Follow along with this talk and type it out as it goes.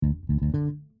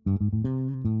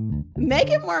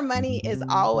Making more money is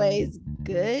always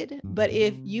good, but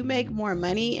if you make more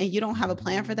money and you don't have a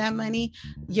plan for that money,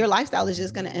 your lifestyle is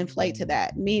just going to inflate to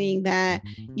that, meaning that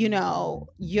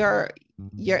you're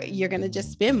going to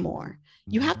just spend more.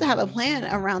 You have to have a plan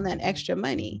around that extra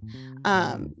money.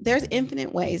 There's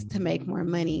infinite ways to make more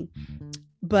money,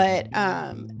 but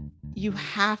you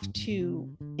have to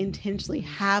intentionally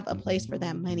have a place for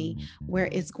that money where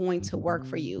it's going to work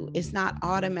for you. It's not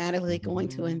automatically going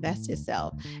to invest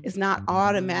itself. It's not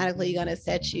automatically going to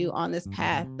set you on this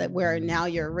path that where now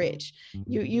you're rich.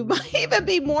 You might even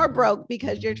be more broke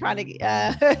because you're trying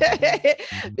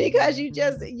to because you've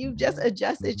just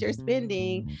adjusted your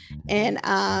spending and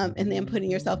then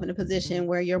putting yourself in a position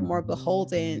where you're more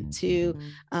beholden to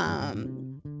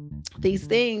these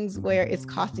things where it's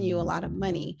costing you a lot of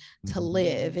money to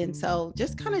live. And so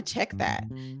just kind of check that,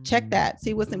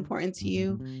 see what's important to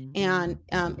you. And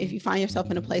if you find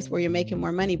yourself in a place where you're making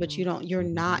more money, but you're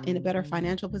not in a better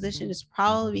financial position, it's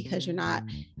probably because you're not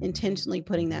intentionally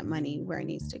putting that money where it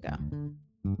needs to go.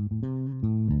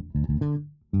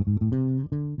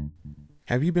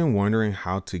 Have you been wondering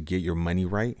how to get your money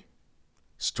right?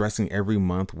 Stressing every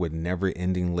month with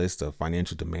never-ending list of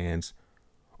financial demands?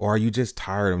 Or are you just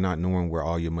tired of not knowing where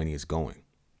all your money is going?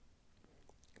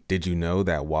 Did you know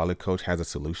that Wallet Coach has a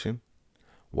solution?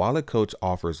 Wallet Coach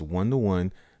offers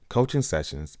one-to-one coaching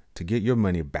sessions to get your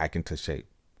money back into shape.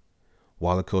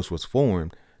 Wallet Coach was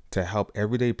formed to help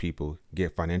everyday people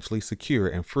get financially secure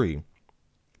and free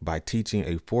by teaching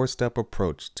a 4-step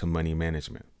approach to money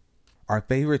management. Our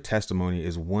favorite testimony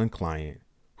is one client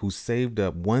who saved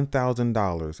up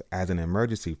 $1,000 as an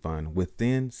emergency fund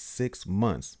within 6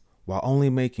 months while only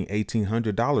making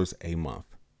 $1,800 a month.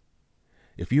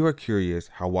 If you are curious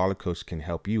how Wallet Coach can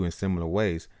help you in similar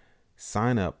ways,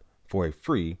 sign up for a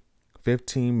free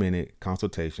 15-minute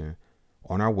consultation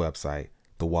on our website,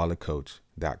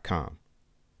 thewalletcoach.com.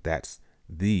 That's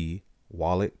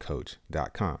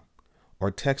thewalletcoach.com. Or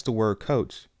text the word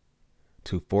coach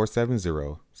to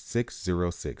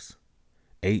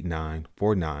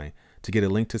 470-606-8949 to get a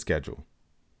link to schedule.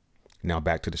 Now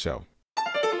back to the show.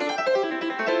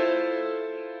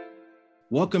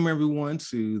 Welcome, everyone,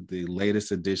 to the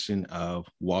latest edition of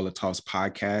Wallet Talks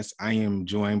podcast. I am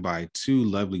joined by two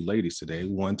lovely ladies today.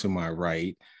 One to my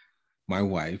right, my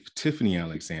wife, Tiffany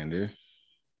Alexander.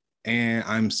 And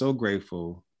I'm so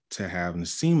grateful to have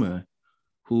Nasima,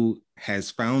 who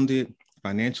has founded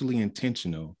Financially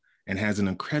Intentional and has an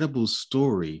incredible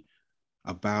story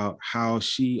about how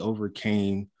she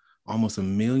overcame almost $1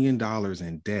 million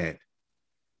in debt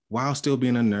while still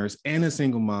being a nurse and a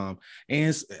single mom.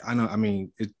 And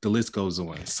the list goes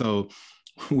on. So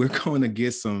we're going to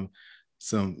get some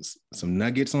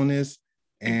nuggets on this,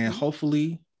 and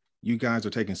hopefully you guys are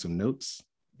taking some notes.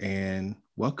 And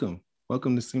welcome,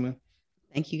 Nasima.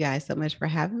 Thank you guys so much for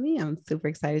having me. I'm super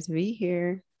excited to be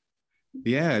here.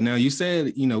 Yeah. Now you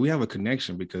said, we have a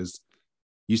connection because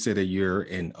you said that you're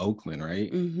in Oakland, right?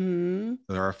 Mm-hmm.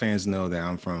 So our fans know that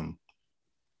I'm from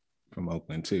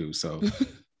Oakland too. So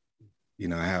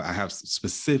I have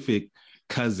specific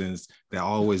cousins that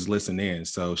always listen in.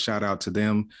 So shout out to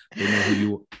them. They know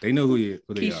who they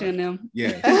Keisha are. And them.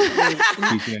 Yeah.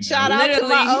 Shout out to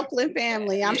my Oakland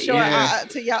family. I'm sure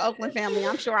to your Oakland family.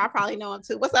 I'm sure I probably know them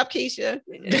too. What's up, Keisha?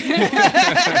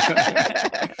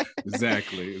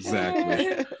 Exactly.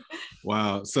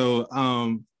 Wow. So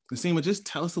Nasima, just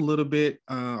tell us a little bit,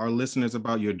 our listeners,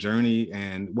 about your journey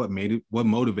and what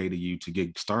motivated you to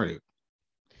get started.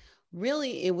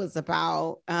 Really, it was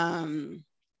about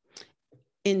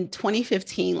in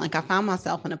 2015, like I found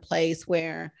myself in a place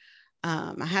where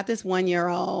I had this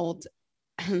 1-year-old.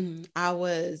 I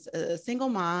was a single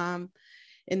mom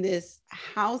in this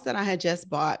house that I had just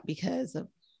bought because of,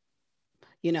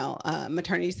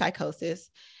 maternity psychosis.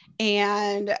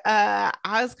 And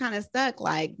I was kind of stuck,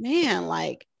 like, man,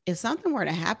 like, if something were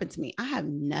to happen to me, I have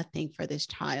nothing for this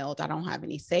child. I don't have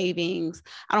any savings.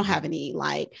 I don't have any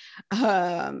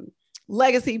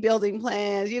legacy building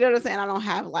plans. You know what I'm saying? I don't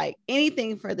have like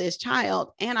anything for this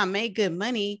child, and I made good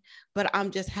money, but I'm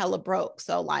just hella broke.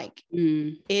 So like,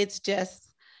 it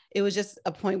was just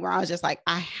a point where I was just like,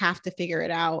 I have to figure it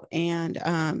out. And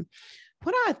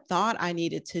what I thought I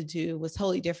needed to do was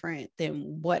totally different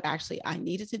than what actually I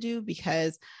needed to do,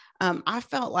 because I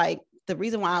felt like the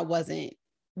reason why I wasn't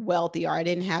wealthy or I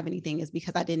didn't have anything is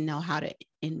because I didn't know how to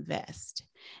invest.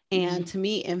 And to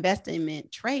me, investing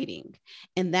meant trading.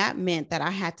 And that meant that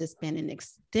I had to spend an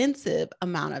extensive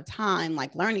amount of time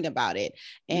like learning about it.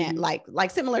 And like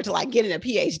similar to like getting a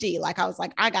PhD, like I was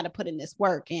like, I got to put in this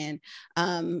work. And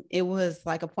it was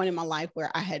like a point in my life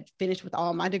where I had finished with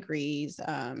all my degrees.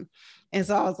 And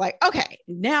so I was like, okay,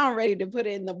 now I'm ready to put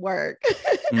in the work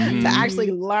to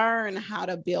actually learn how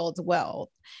to build wealth.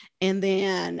 And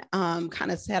then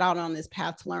kind of set out on this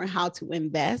path to learn how to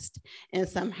invest, and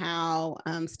somehow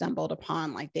stumbled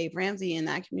upon like Dave Ramsey in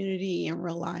that community and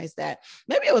realized that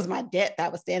maybe it was my debt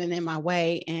that was standing in my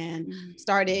way, and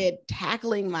started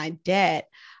tackling my debt.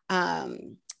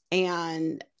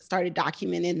 And started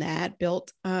documenting that,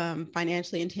 built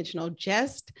Financially Intentional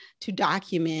just to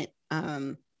document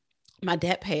my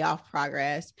debt payoff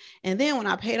progress. And then when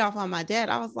I paid off on my debt,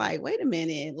 I was like, wait a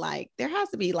minute, like there has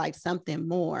to be like something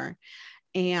more.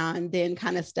 And then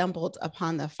kind of stumbled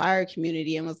upon the FIRE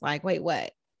community and was like, wait,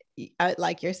 what?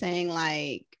 Like you're saying,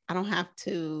 like, I don't have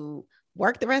to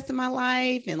work the rest of my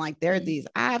life. And like, there are these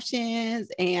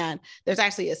options, and there's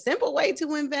actually a simple way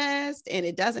to invest, and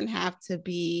it doesn't have to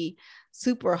be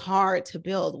super hard to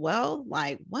build wealth.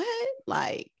 Like, what?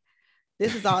 Like,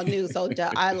 this is all new. So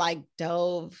I like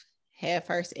dove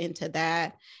headfirst into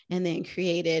that, and then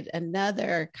created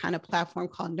another kind of platform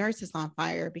called Nurses on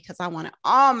Fire, because I wanted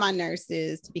all my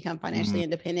nurses to become financially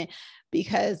independent.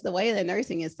 Because the way that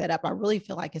nursing is set up, I really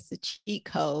feel like it's a cheat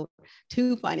code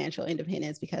to financial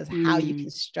independence, because how you can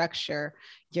structure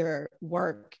your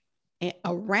work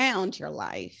around your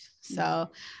life.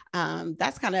 So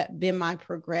that's kind of been my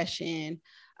progression.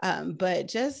 But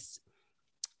just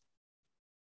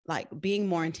like being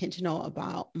more intentional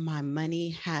about my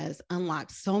money has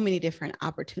unlocked so many different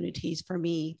opportunities for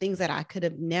me, things that I could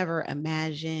have never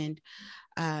imagined.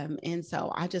 And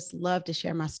so I just love to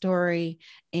share my story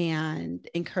and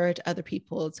encourage other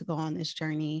people to go on this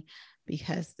journey,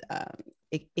 because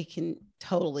it can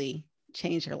totally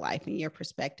change your life and your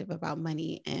perspective about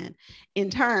money, and in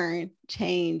turn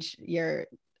change your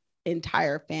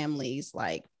entire family's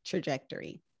like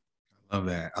trajectory.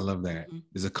 I love that.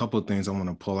 There's a couple of things I want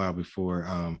to pull out before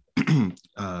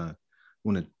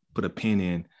want to put a pin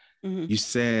in. You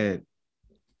said,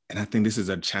 and I think this is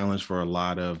a challenge for a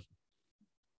lot of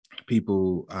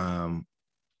people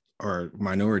or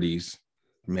minorities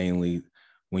mainly.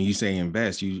 When you say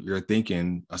invest, you're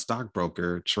thinking a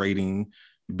stockbroker, trading,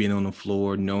 being on the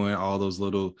floor, knowing all those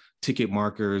little ticket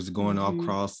markers going all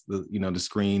across the, the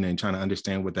screen, and trying to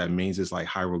understand what that means. Is like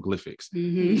hieroglyphics.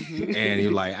 And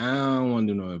you're like, I don't want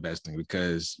to do no investing,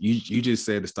 because you just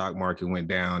said the stock market went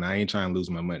down. I ain't trying to lose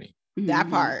my money. That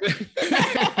part. Right?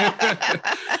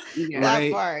 That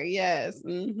part, yes.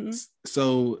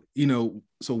 So,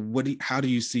 how do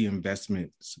you see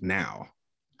investments now?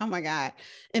 Oh my God.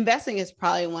 Investing is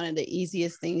probably one of the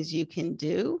easiest things you can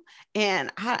do.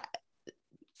 And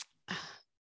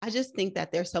I just think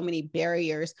that there's so many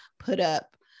barriers put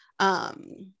up,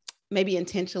 maybe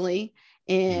intentionally,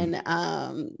 in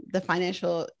the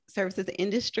financial services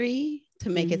industry to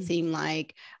make it seem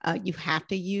like you have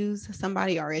to use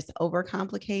somebody, or it's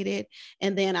overcomplicated.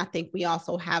 And then I think we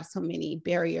also have so many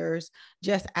barriers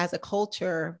just as a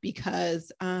culture,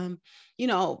 because,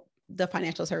 the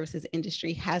financial services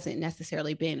industry hasn't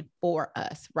necessarily been for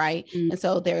us, right? And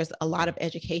so there's a lot of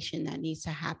education that needs to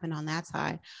happen on that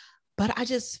side. But I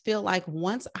just feel like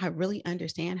once I really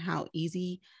understand how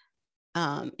easy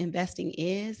investing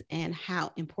is and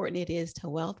how important it is to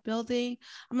wealth building,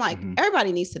 I'm like,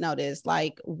 everybody needs to know this.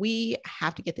 Like, we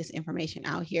have to get this information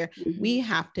out here. We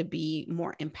have to be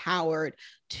more empowered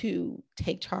to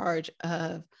take charge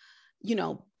of,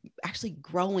 actually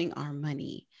growing our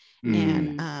money.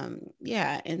 And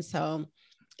and so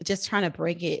just trying to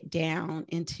break it down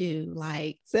into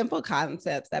like simple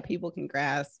concepts that people can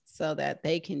grasp, so that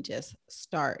they can just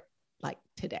start like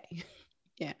today.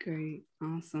 Yeah. Great.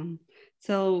 Awesome.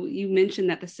 So you mentioned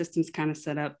that the system's kind of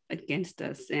set up against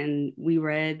us, and we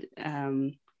read, I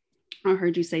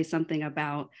heard you say something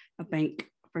about a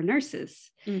bank for nurses.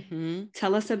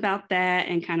 Tell us about that,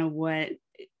 and kind of what,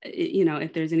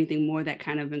 if there's anything more that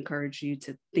kind of encouraged you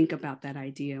to think about that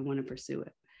idea and want to pursue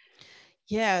it.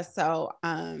 Yeah. So,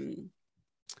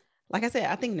 like I said,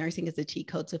 I think nursing is a cheat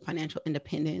code to financial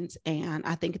independence. And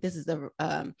I think this is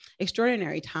a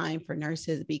extraordinary time for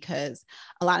nurses, because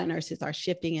a lot of nurses are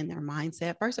shifting in their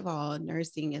mindset. First of all,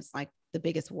 nursing is like the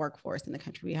biggest workforce in the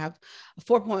country.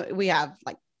 We have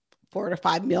like 4 to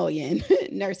 5 million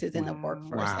nurses in the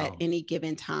workforce at any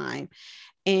given time.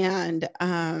 And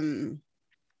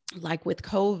like with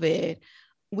COVID,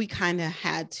 we kind of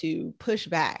had to push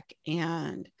back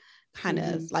and kind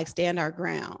of like stand our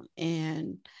ground.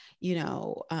 And,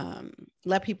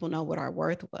 let people know what our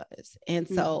worth was. And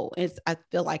so I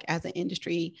feel like as an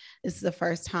industry, this is the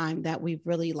first time that we've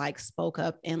really like spoke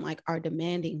up and like are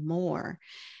demanding more.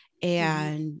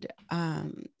 And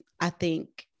I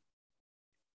think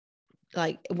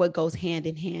like what goes hand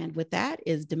in hand with that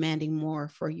is demanding more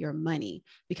for your money,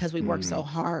 because we work so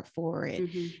hard for it.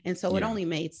 And so it only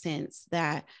made sense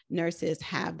that nurses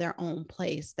have their own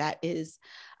place that is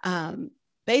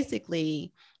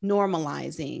basically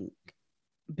normalizing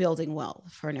building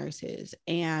wealth for nurses.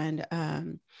 And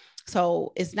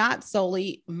so it's not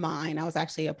solely mine. I was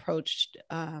actually approached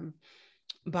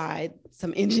by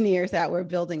some engineers that were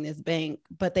building this bank,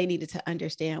 but they needed to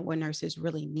understand what nurses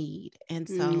really need. And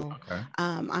so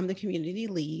I'm the community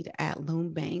lead at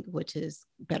Loom Bank, which is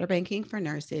better banking for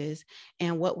nurses.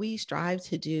 And what we strive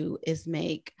to do is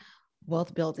make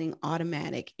wealth building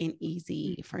automatic and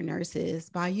easy for nurses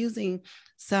by using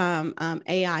some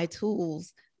AI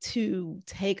tools to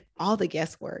take all the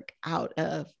guesswork out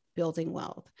of building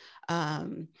wealth,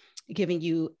 giving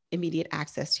you immediate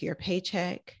access to your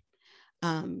paycheck,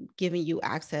 giving you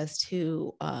access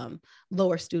to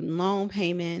lower student loan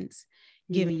payments,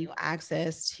 giving you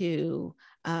access to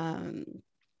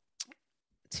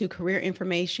career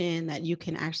information that you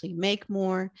can actually make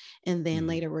more. And then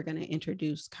later we're going to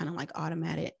introduce kind of like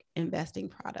automatic investing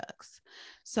products.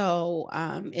 So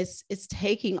it's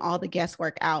taking all the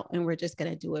guesswork out, and we're just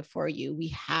going to do it for you. We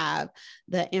have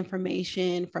the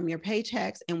information from your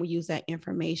paychecks, and we use that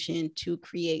information to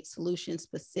create solutions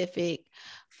specific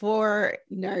for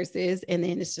nurses. And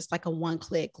then it's just like a one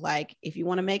click, like if you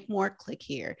want to make more, click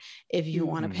here. If you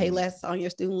want to pay less on your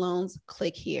student loans,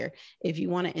 click here. If you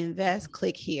want to invest,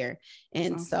 click here.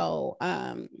 And so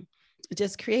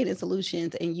just creating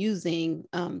solutions and using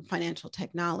financial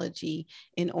technology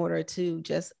in order to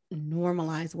just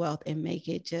normalize wealth and make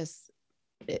it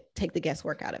take the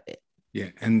guesswork out of it. Yeah.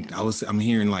 And I'm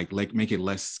hearing like make it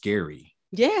less scary.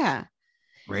 Yeah.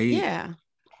 Right. Yeah.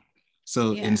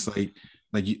 So it's like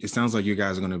it sounds like you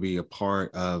guys are going to be a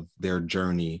part of their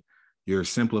journey. You're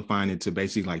simplifying it to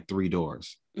basically like 3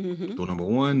 doors. Door number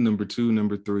 1, number 2,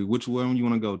 number 3, which one you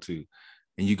want to go to,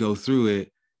 and you go through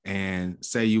it. And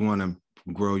say you want to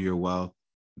grow your wealth,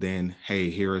 then hey,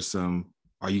 here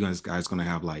are you guys going to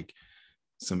have like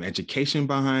some education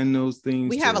behind those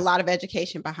things? We have a lot of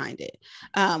education behind it.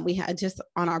 We have just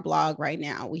on our blog right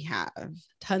now, we have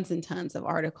tons and tons of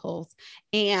articles,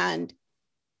 and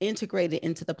integrated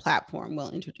into the platform, we'll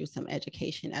introduce some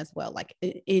education as well. Like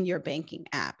in your banking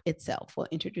app itself, we'll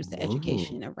introduce the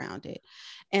education around it.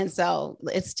 And so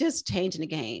it's just changing the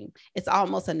game. It's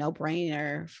almost a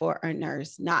no-brainer for a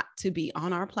nurse not to be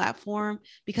on our platform,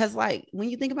 because like when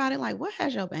you think about it, like what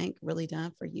has your bank really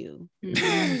done for you?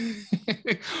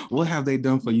 What have they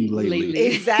done for you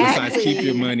lately?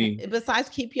 Exactly. Besides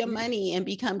keep your money and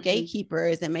become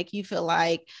gatekeepers and make you feel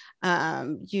like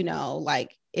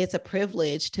like it's a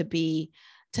privilege to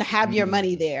have your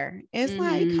money there. It's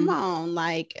like, come on,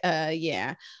 like,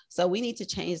 So we need to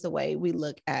change the way we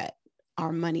look at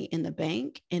our money in the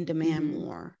bank and demand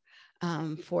more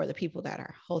for the people that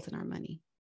are holding our money.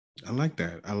 I like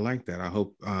that. I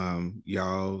hope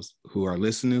y'all who are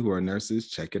listening, who are nurses,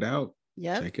 check it out.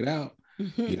 Yep. Check it out.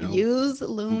 Use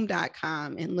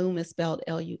loom.com, and Loom is spelled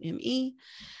Lume.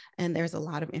 And there's a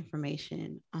lot of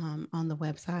information on the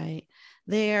website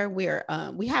there.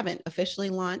 We haven't officially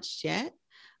launched yet,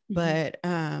 but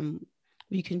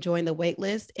you can join the wait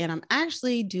list. And I'm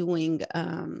actually doing,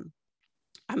 I'm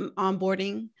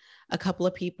onboarding a couple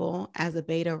of people as a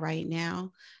beta right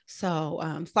now.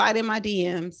 So slide in my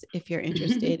DMs if you're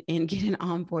interested in getting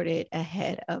onboarded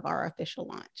ahead of our official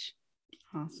launch.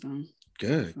 Awesome.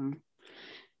 Good. Awesome.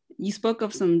 You spoke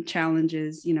of some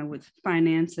challenges, with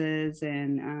finances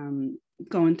and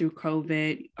going through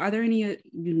COVID. Are there any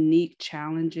unique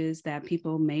challenges that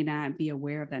people may not be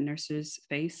aware of that nurses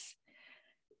face?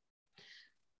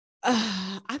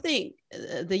 I think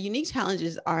the unique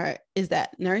challenges is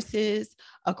that nurses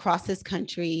across this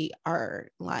country are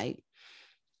like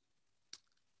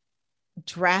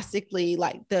drastically,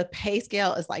 like the pay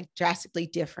scale is like drastically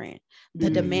different. The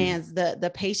demands,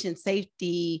 the patient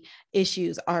safety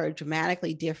issues are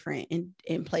dramatically different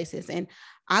in places. And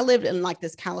I lived in like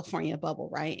this California bubble,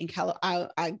 right?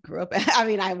 I grew up,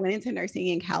 I went into nursing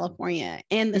in California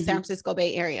in the San Francisco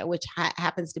Bay Area, which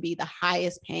happens to be the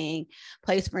highest paying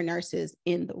place for nurses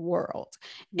in the world.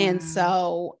 Wow. And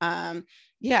so,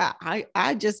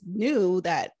 I just knew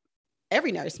that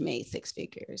every nurse made 6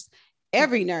 figures.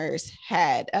 Every nurse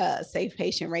had safe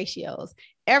patient ratios.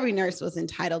 Every nurse was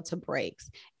entitled to breaks.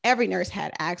 Every nurse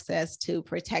had access to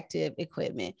protective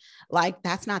equipment. Like,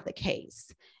 that's not the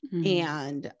case.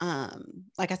 And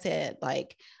like I said,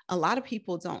 like, a lot of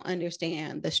people don't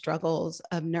understand the struggles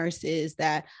of nurses,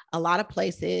 that a lot of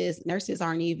places, nurses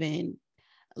aren't even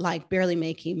like barely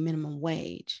making minimum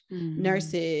wage.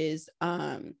 Nurses,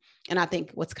 and I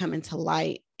think what's coming to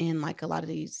light in like a lot of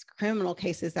these criminal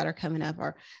cases that are coming up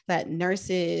are that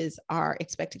nurses are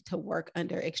expected to work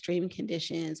under extreme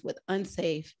conditions with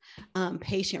unsafe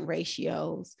patient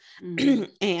ratios.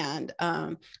 And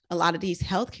a lot of these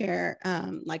healthcare,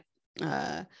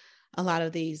 a lot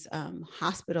of these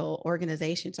hospital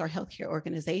organizations or healthcare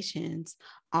organizations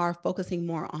are focusing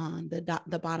more on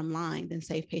the bottom line than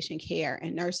safe patient care,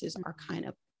 and nurses are kind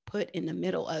of put in the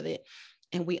middle of it,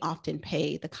 and we often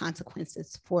pay the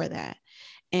consequences for that.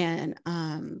 And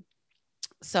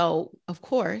so of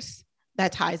course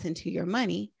that ties into your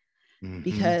money,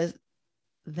 because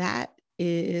that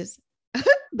is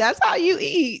that's how you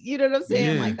eat, you know what I'm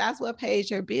saying? Like, that's what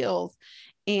pays your bills.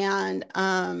 And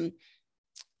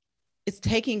it's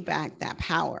taking back that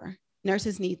power.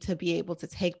 Nurses need to be able to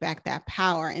take back that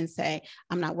power and say,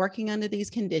 I'm not working under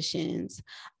these conditions.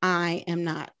 I am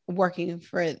not working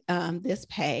for this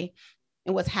pay.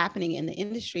 And what's happening in the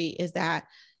industry is that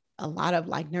a lot of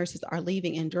like nurses are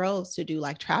leaving in droves to do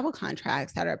like travel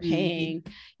contracts that are paying,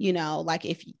 you know, like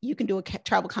if you can do a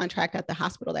travel contract at the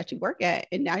hospital that you work at,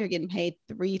 and now you're getting paid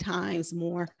 3 times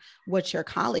more what your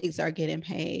colleagues are getting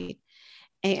paid.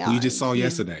 And you just saw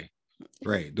yesterday.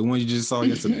 Right. The one you just saw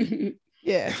yesterday.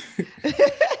 Yeah,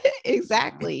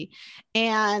 exactly.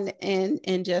 And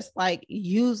just like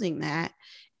using that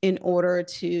in order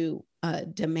to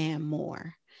demand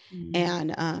more.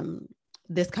 And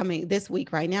this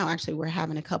week right now, actually, we're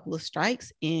having a couple of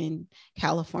strikes in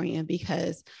California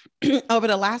because over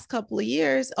the last couple of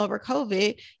years, over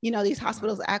COVID, you know, these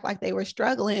hospitals act like they were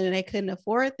struggling and they couldn't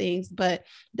afford things, but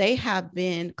they have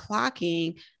been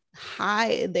clocking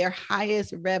their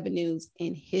highest revenues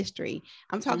in history.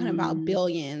 I'm talking about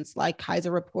billions. Like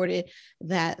Kaiser reported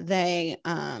that they,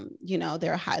 you know,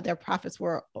 their profits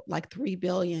were like $3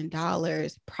 billion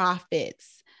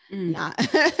profits, not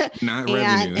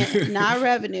revenue, not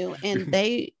revenue. And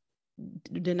they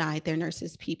denied their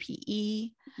nurses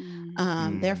PPE.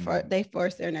 Therefore, they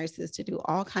forced their nurses to do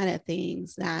all kinds of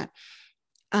things that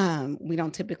we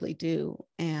don't typically do,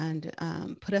 and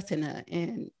put us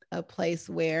in a place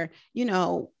where, you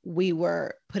know, we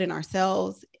were putting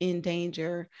ourselves in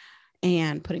danger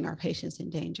and putting our patients in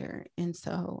danger. And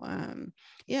so,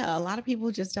 yeah, a lot of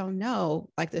people just don't know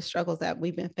like the struggles that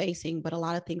we've been facing, but a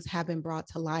lot of things have been brought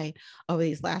to light over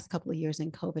these last couple of years,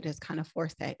 and COVID has kind of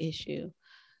forced that issue.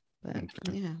 But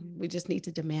yeah, we just need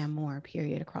to demand more,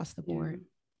 period, across the board.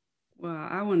 Well,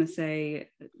 I want to say,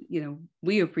 you know,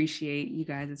 we appreciate you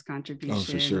guys' contribution. Oh,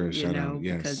 for sure. You know,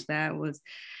 because that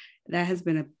has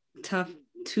been a tough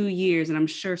 2 years. And I'm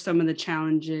sure some of the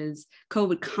challenges,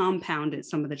 COVID compounded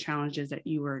some of the challenges that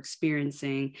you were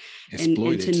experiencing. And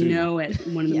to too. Know at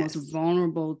one of the most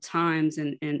vulnerable times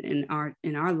in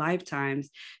our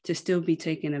lifetimes to still be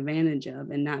taken advantage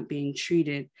of and not being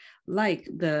treated like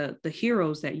the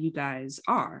heroes that you guys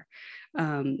are.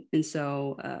 And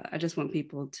so I just want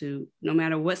people to, no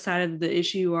matter what side of the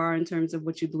issue you are in terms of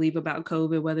what you believe about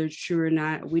COVID, whether it's true or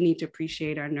not, we need to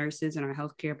appreciate our nurses and our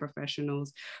healthcare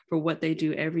professionals for what they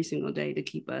do every single day to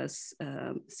keep us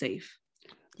safe.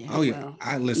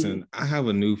 I listen, I have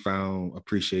a newfound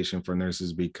appreciation for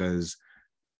nurses because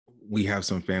we have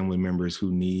some family members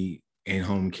who need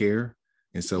in-home care.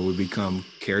 And so we become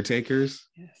caretakers.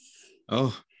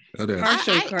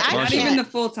 Partial, not even the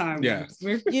full time. Yeah.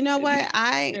 You know what?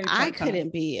 I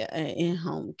couldn't be an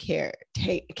in-home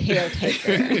caretaker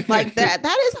like that.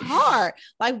 That is hard.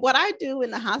 Like what I do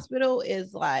in the hospital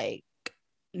is like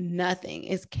nothing.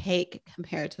 It's cake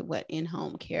compared to what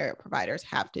in-home care providers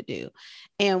have to do,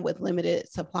 and with limited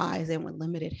supplies and with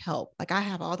limited help. Like I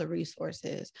have all the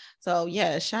resources. So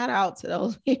yeah, shout out to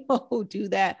those people who do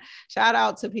that. Shout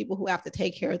out to people who have to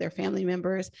take care of their family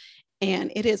members.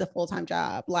 And it is a full-time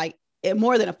job, like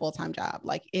more than a full-time job.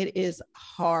 Like it is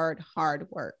hard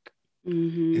work.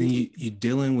 And you're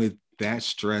dealing with that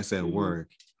stress at work.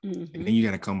 And then you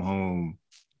got to come home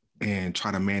and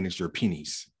try to manage your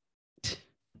pennies.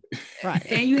 Right.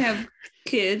 And you have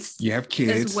kids. You have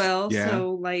kids as well. Yeah.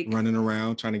 So like running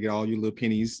around trying to get all your little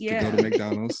pennies to go to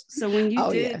McDonald's. So when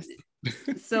you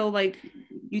so like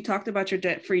you talked about your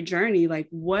debt-free journey, like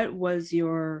what was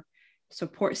your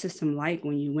support system like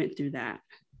when you went through that?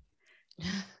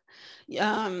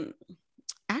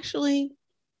 Actually,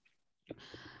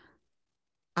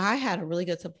 I had a really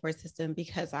good support system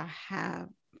because I have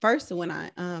first, when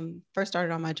I first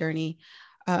started on my journey,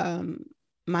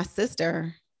 my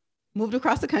sister moved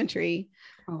across the country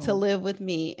to live with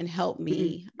me and help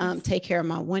me take care of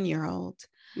my 1-year-old.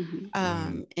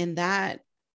 And that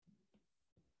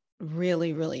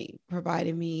really, really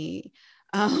provided me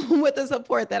with the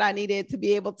support that I needed to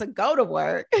be able to go to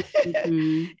work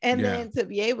and then to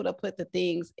be able to put the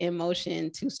things in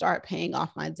motion to start paying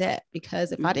off my debt.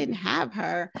 Because if I didn't have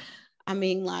her, I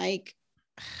mean, like,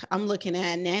 I'm looking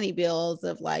at nanny bills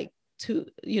of like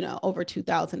over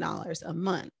 $2,000 a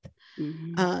month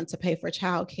to pay for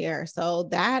childcare. So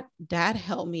that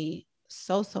helped me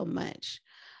so much.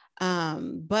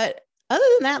 But other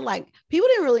than that, like, people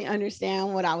didn't really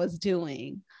understand what I was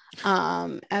doing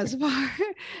as far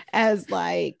as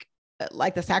like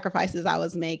the sacrifices I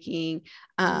was making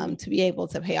to be able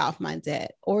to pay off my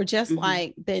debt, or just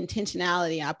like the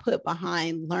intentionality I put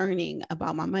behind learning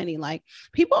about my money. Like,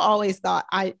 people always thought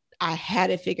I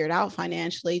had it figured out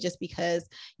financially just because,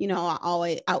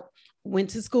 I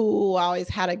went to school, I always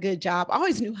had a good job, I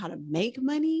always knew how to make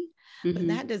money. But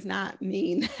that does not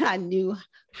mean I knew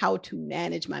how to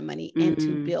manage my money and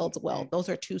to build wealth. Those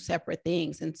are two separate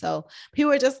things. And so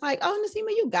people are just like, oh,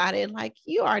 Nasima, you got it. Like,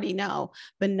 you already know.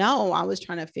 But no, I was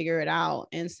trying to figure it out.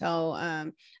 And so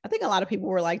I think a lot of people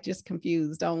were like just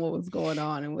confused on what was going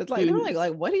on, and was like, they were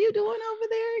like, what are you doing over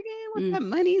there again with that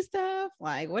money stuff?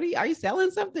 Like, are you selling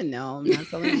something? No, I'm not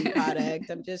selling any product.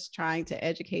 I'm just trying to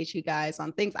educate you guys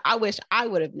on things I wish I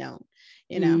would have known,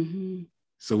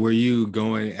 So were you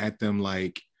going at them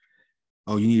like,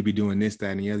 oh, you need to be doing this,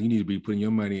 that, and the other. You need to be putting your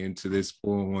money into this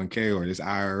 401k or this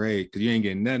IRA because you ain't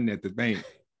getting nothing at the bank.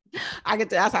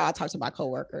 That's how I talk to my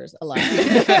coworkers a lot.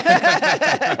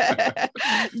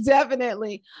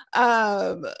 Definitely.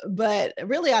 But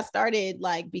really I started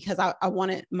like, because I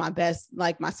wanted my best,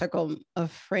 like my circle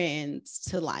of friends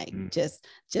to like, just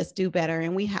do better.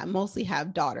 And we mostly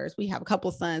have daughters. We have a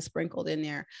couple sons sprinkled in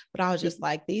there, but I was just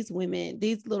like, these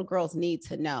little girls need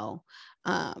to know,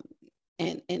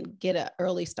 and get an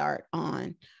early start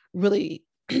on really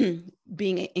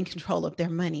being in control of their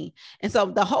money. And so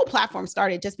the whole platform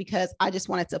started just because I just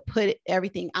wanted to put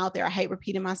everything out there. I hate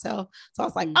repeating myself. So I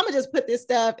was like, I'm gonna just put this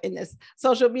stuff in this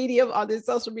social media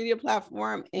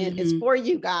platform, and it's for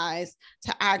you guys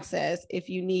to access if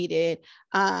you need it.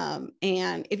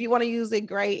 And if you want to use it,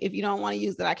 great. If you don't want to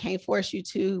use it, I can't force you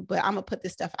to, but I'm gonna put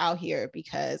this stuff out here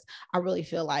because I really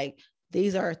feel like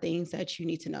these are things that you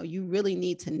need to know. You really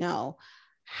need to know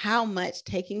how much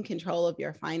taking control of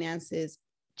your finances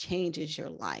changes your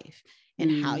life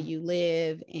and how you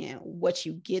live and what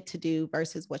you get to do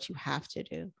versus what you have to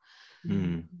do.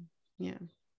 Yeah.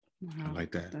 Wow, I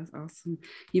like that. That's awesome.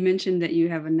 You mentioned that you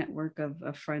have a network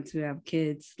of friends who have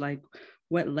kids. Like,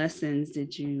 what lessons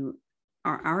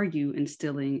are you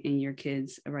instilling in your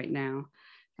kids right now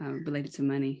related to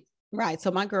money? Right.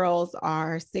 So my girls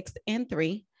are 6 and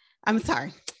 3. I'm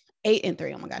sorry, 8 and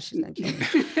 3. Oh my gosh, she's gonna kill me.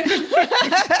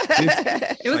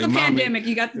 It was like a pandemic.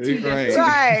 You got the 2 different.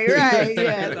 Right.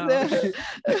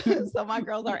 Yeah. So my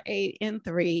girls are 8 and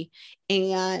 3,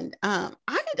 and I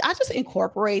just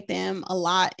incorporate them a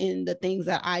lot in the things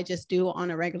that I just do on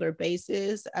a regular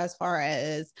basis, as far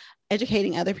as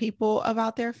educating other people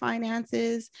about their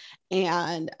finances,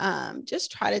 and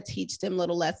just try to teach them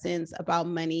little lessons about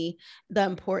money, the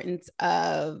importance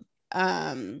of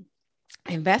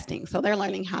investing. So they're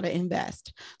learning how to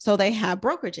invest. So they have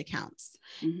brokerage accounts,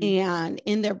 and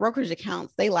in their brokerage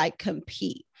accounts, they like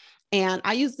compete. And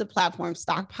I use the platform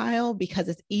Stockpile because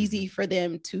it's easy for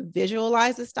them to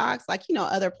visualize the stocks. Like,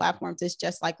 other platforms, it's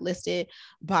just like listed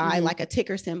by like a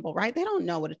ticker symbol, right? They don't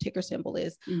know what a ticker symbol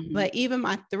is. But even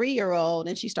my 3-year-old,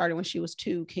 and she started when she was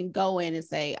 2, can go in and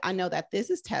say, I know that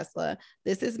this is Tesla,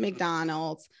 this is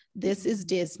McDonald's, this is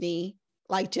Disney,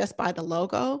 like just by the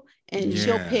logo, and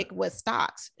she'll pick what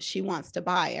stocks she wants to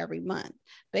buy every month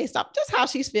based off just how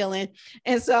she's feeling.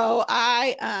 And so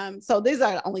so these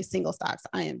are only single stocks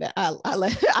I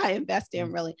invest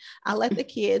in. Really, I let the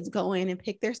kids go in and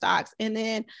pick their stocks, and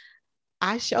then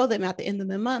I show them at the end of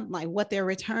the month like what their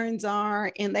returns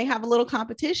are, and they have a little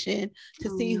competition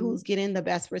to see who's getting the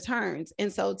best returns.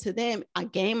 And so to them, I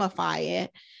gamify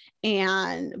it.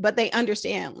 But they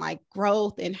understand like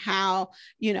growth and how,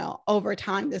 over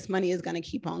time, this money is going to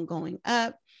keep on going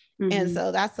up. And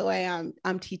so that's the way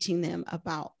I'm teaching them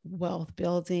about wealth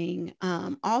building.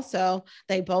 Also,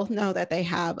 they both know that they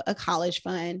have a college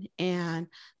fund, and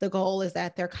the goal is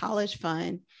that their college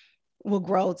fund will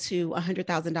grow to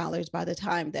 $100,000 by the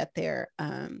time that they're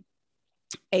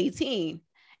 18.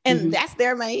 And that's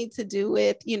their money to do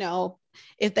with,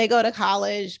 if they go to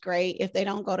college, great. If they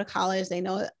don't go to college, they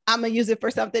know I'm going to use it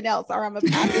for something else, or I'm going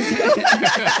to pass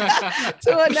it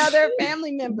to another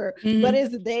family member, but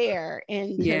it's there.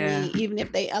 And to me, even if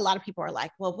a lot of people are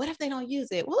like, well, what if they don't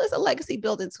use it? Well, it's a legacy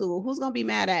building tool. Who's going to be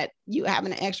mad at you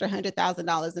having an extra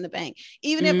 $100,000 in the bank?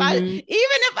 Even if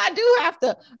I do have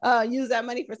to use that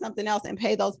money for something else and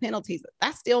pay those penalties,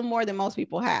 that's still more than most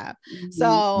people have.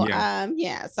 So,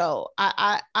 so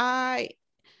I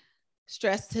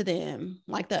stress to them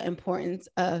like the importance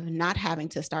of not having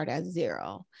to start at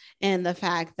zero, and the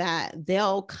fact that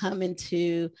they'll come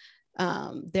into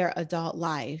their adult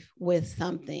life with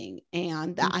something.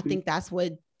 And I think that's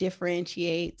what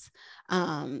differentiates,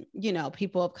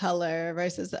 people of color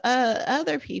versus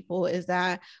other people, is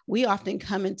that we often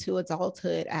come into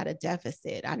adulthood at a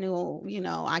deficit. I knew,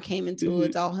 I came into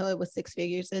adulthood with 6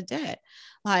 figures of debt.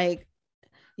 Like,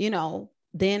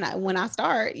 then when I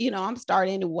start, I'm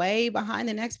starting way behind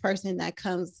the next person that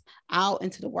comes out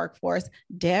into the workforce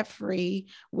debt free,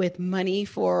 with money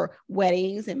for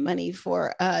weddings and money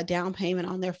for down payment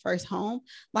on their first home.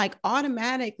 Like,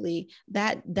 automatically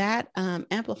that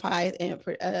amplifies and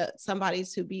somebody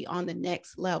to be on the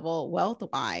next level wealth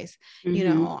wise.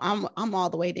 I'm all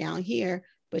the way down here,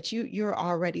 but you're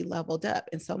already leveled up,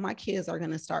 and so my kids are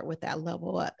going to start with that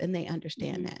level up, and they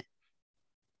understand that.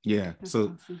 Yeah. That's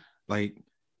so awesome. Like,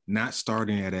 not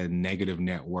starting at a negative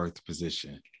net worth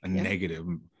position, negative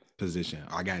position.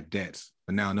 I got debts,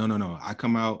 but now, no. I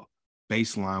come out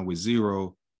baseline with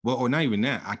zero. Well, or not even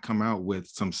that. I come out with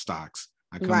some stocks.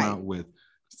 I come out with,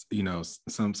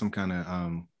 some kind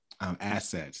of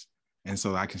assets. And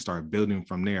so I can start building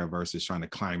from there versus trying to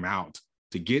climb out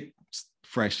to get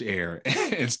fresh air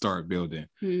and start building.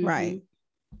 Right.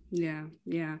 Yeah.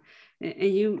 Yeah.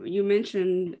 And you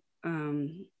mentioned,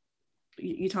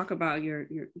 you talk about your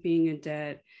being in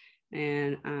debt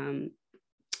and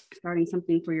starting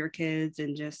something for your kids,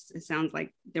 and just, it sounds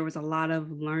like there was a lot of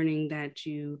learning that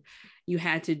you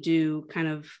had to do, kind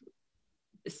of,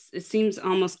 it seems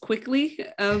almost quickly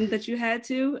that you had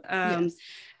to. Yes.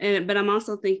 But I'm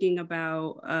also thinking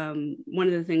about one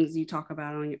of the things you talk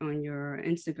about on your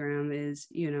Instagram is,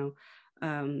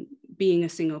 being a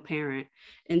single parent.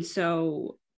 And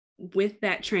so with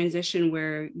that transition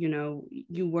where,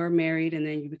 you were married and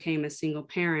then you became a single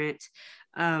parent,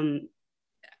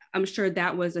 I'm sure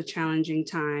that was a challenging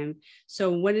time.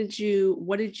 So what did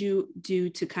you do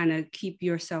to kind of keep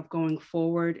yourself going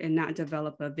forward and not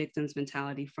develop a victim's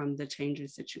mentality from the changing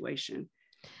situation?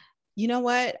 You know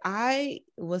what? I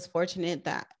was fortunate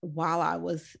that while I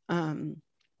was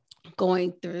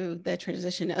going through the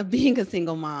transition of being a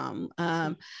single mom,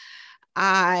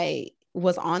 I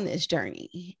was on this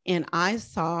journey, and I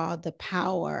saw the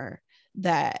power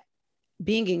that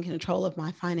being in control of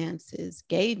my finances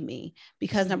gave me,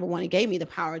 because number one, it gave me the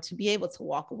power to be able to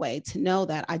walk away, to know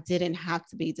that I didn't have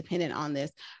to be dependent on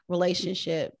this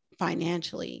relationship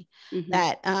financially,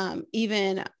 that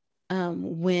even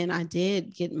when I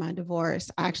did get my divorce,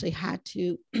 I actually had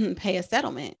to pay a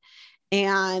settlement,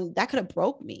 and that could have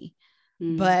broke me.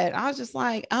 But I was just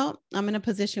like, oh, I'm in a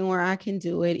position where I can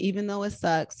do it, even though it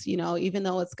sucks, even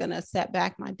though it's going to set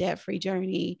back my debt-free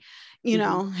journey,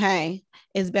 hey,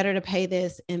 it's better to pay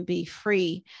this and be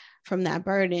free from that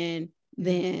burden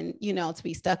than, to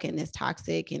be stuck in this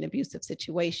toxic and abusive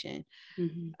situation.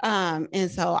 And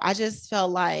so I just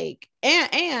felt like,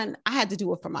 and I had to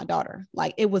do it for my daughter.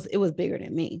 Like, it was bigger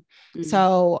than me.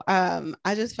 So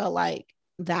I just felt like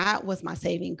that was my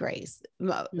saving grace.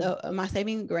 My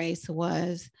saving grace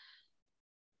was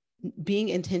being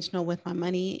intentional with my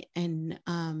money, and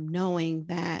knowing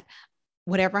that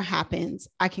whatever happens,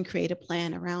 I can create a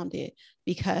plan around it,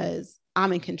 because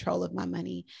I'm in control of my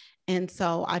money. And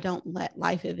so I don't let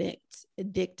life events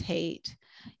dictate,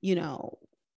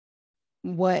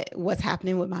 what's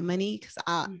happening with my money, because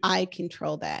I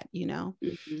control that,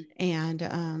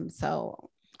 And so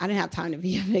I didn't have time to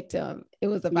be a victim. It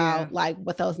was about like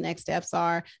what those next steps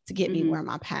are to get me where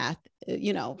my path,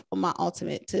 my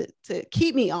ultimate, to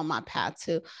keep me on my path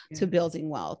to building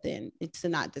wealth, and to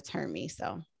not deter me.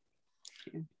 So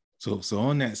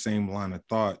on that same line of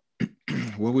thought,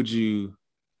 what would you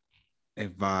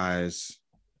advise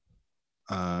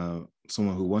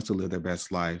someone who wants to live their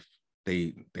best life?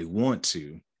 They want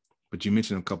to, but you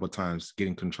mentioned a couple of times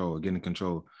getting control.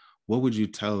 What would you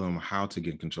tell them how to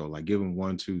get in control? Like, give them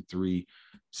 1, 2, 3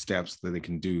 steps that they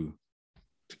can do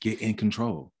to get in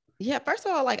control. Yeah. First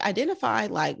of all, like, identify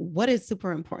like what is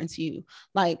super important to you.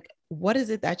 Like, what is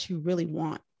it that you really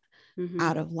want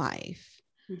out of life?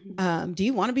 Do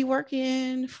you want to be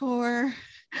working for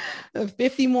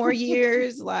 50 more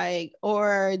years? Like,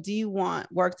 or do you want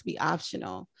work to be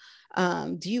optional?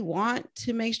 Do you want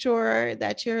to make sure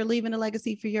that you're leaving a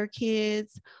legacy for your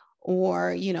kids,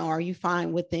 or, are you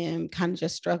fine with them kind of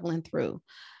just struggling through?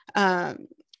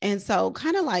 And so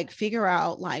kind of like figure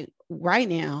out like right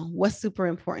now, what's super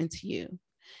important to you.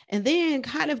 And then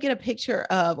kind of get a picture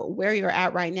of where you're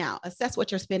at right now. Assess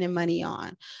what you're spending money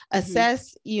on.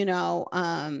 Assess,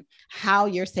 how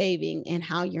you're saving and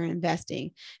how you're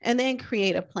investing, and then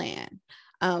create a plan.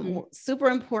 Super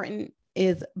important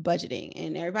is budgeting.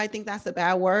 And everybody thinks that's a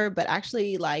bad word, but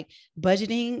actually like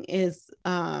budgeting is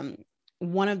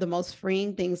one of the most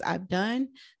freeing things I've done,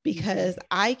 because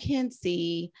I can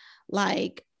see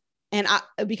like,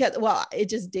 it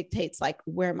just dictates like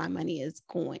where my money is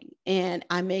going. And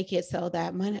I make it so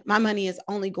that my money is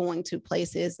only going to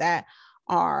places that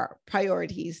are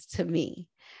priorities to me.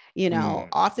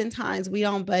 Oftentimes we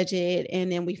don't budget, and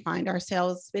then we find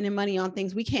ourselves spending money on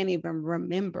things we can't even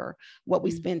remember what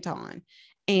we spent on.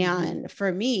 And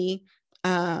for me,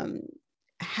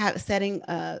 setting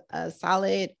a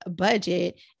solid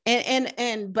budget,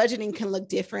 and budgeting can look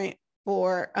different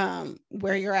for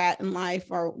where you're at in life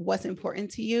or what's important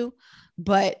to you,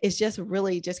 but it's just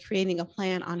really just creating a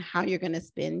plan on how you're going to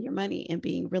spend your money and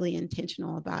being really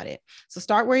intentional about it. So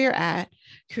start where you're at,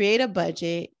 create a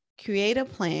budget, create a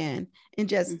plan, and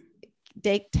just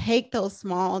take those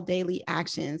small daily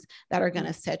actions that are going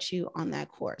to set you on that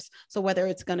course. So whether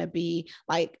it's going to be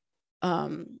like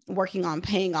working on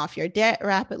paying off your debt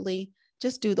rapidly,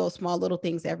 just do those small little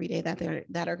things every day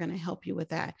that are going to help you with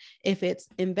that. If it's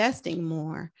investing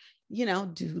more,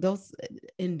 do those,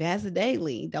 invest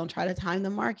daily. Don't try to time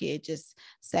the market. Just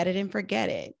set it and forget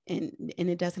it. And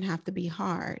it doesn't have to be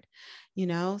hard,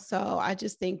 So I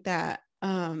just think that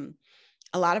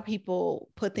a lot of people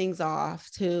put things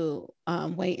off to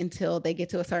wait until they get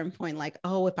to a certain point, like,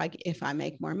 oh, if I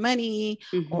make more money,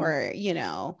 or,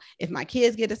 if my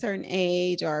kids get a certain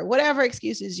age, or whatever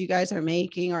excuses you guys are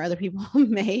making or other people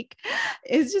make.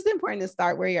 It's just important to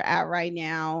start where you're at right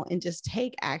now and just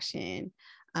take action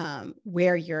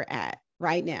where you're at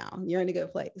right now. You're in a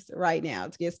good place right now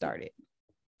to get started.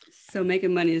 So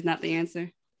making money is not the answer.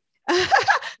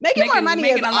 Making more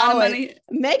money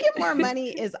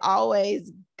is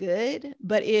always good.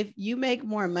 But if you make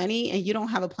more money and you don't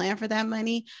have a plan for that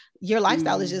money, your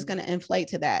lifestyle is just going to inflate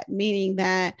to that, meaning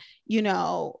that,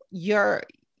 you're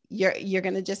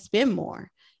going to just spend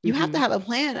more. You have to have a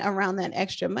plan around that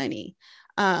extra money.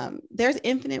 There's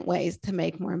infinite ways to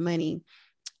make more money,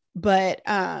 but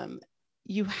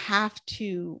you have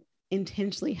to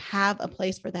intentionally have a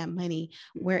place for that money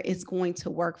where it's going to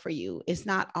work for you. It's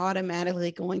not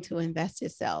automatically going to invest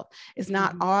itself. It's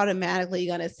not automatically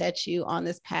going to set you on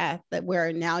this path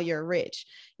where now you're rich.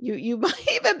 You might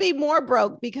even be more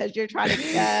broke because you're trying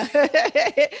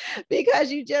to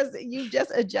because you just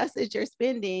adjusted your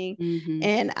spending,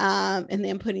 and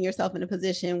then putting yourself in a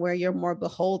position where you're more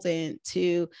beholden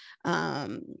to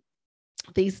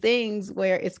these things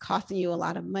where it's costing you a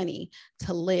lot of money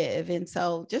to live. And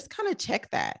so just kind of check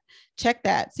that,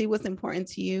 see what's important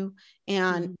to you.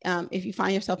 And if you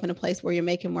find yourself in a place where you're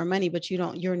making more money, but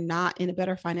you're not in a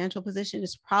better financial position,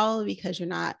 it's probably because you're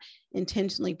not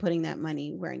intentionally putting that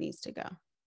money where it needs to go.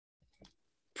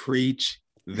 Preach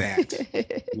that.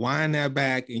 Wind that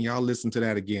back and y'all listen to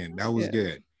that again. That was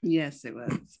good. Yes, it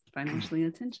was financially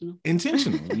intentional.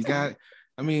 You got,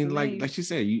 like she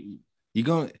said, you're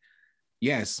going.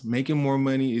 Yes, making more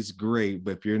money is great,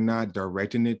 but if you're not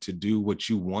directing it to do what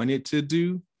you want it to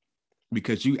do,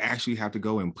 because you actually have to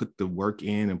go and put the work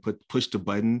in and push the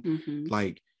button,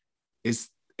 like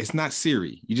it's not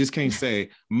Siri. You just can't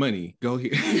say, money, go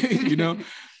here,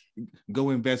 go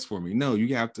invest for me. No,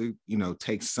 you have to,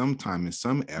 take some time and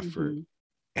some effort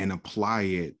and apply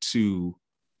it to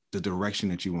the direction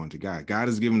that you want to go. God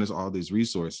has given us all these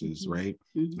resources, right?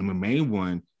 And the main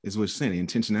one is what's saying,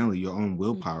 intentionality, your own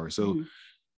willpower. So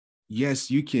yes,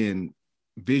 you can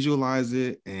visualize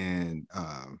it and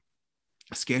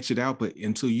sketch it out, but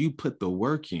until you put the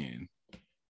work in,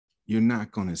 you're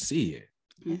not going to see it.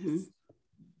 Yes.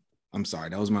 I'm sorry,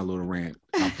 that was my little rant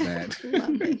off that.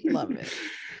 Love it.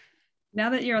 Now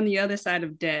that you're on the other side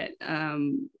of debt,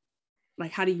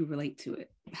 like how do you relate to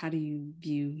it? How do you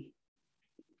view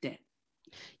debt?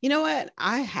 You know what?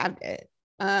 I have debt,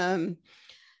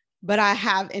 but I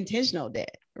have intentional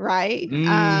debt, right?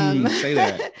 Say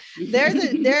that.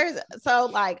 So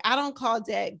like, I don't call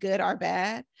debt good or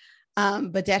bad,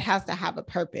 but debt has to have a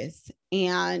purpose,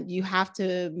 and you have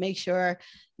to make sure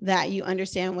that you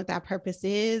understand what that purpose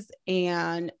is,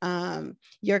 and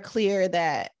you're clear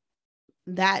that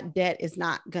debt is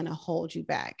not going to hold you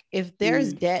back. If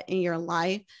there's debt in your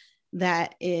life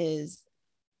that is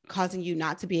causing you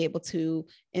not to be able to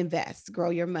invest, grow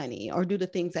your money, or do the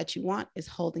things that you want is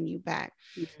holding you back.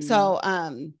 Mm-hmm. So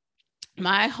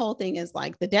my whole thing is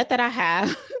like the debt that I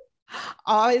have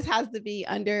always has to be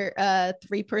under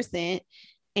 3%.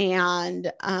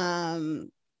 And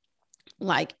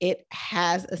like it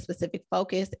has a specific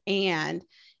focus, and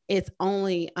it's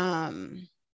only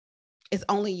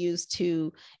used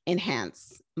to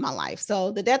enhance my life.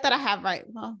 So the debt that I have I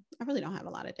really don't have a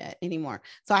lot of debt anymore.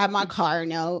 So I have my car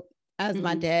note as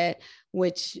my debt,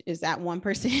 which is at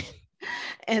 1%.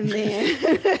 And then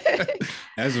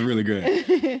that's really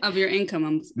good. Of your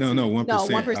income. No, 1%. No,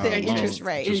 1% interest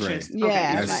rate.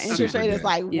 Yeah, my interest rate is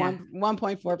like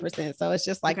 1.4%. So it's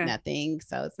just like nothing.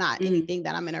 So it's not anything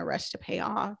that I'm in a rush to pay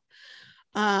off.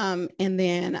 And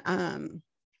then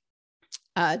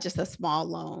just a small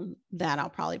loan that I'll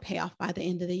probably pay off by the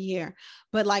end of the year.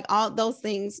 But like all those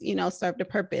things, you know, serve the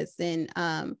purpose. And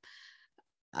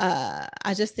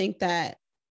I just think that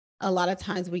a lot of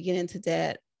times we get into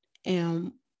debt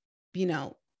and, you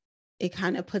know, it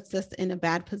kind of puts us in a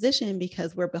bad position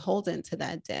because we're beholden to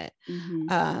that debt.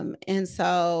 Mm-hmm. And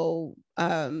so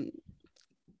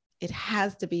it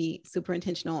has to be super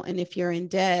intentional. And if you're in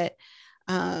debt,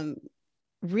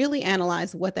 really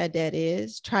analyze what that debt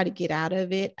is, try to get out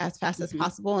of it as fast as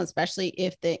possible, especially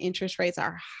if the interest rates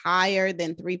are higher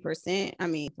than 3%. I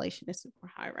mean, inflation is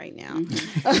super high right now.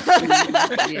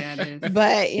 Yeah, it is.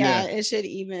 But it should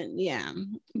even,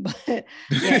 But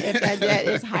if that debt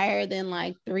is higher than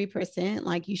like 3%,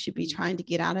 like you should be trying to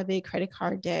get out of it. Credit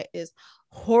card debt is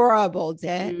horrible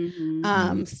debt.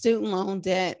 Student loan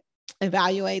debt,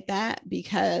 evaluate that,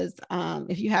 because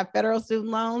if you have federal student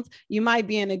loans, you might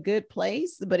be in a good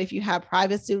place, but if you have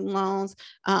private student loans,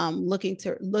 look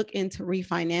into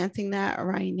refinancing that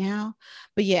right now.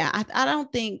 But I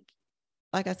don't think,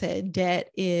 like I said,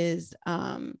 debt is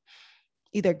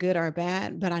either good or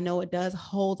bad, but I know it does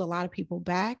hold a lot of people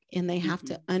back, and they have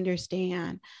to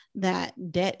understand that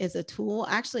debt is a tool.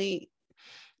 Actually,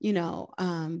 you know,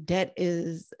 debt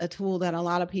is a tool that a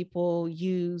lot of people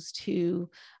use to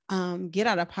get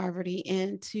out of poverty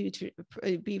and to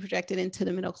be projected into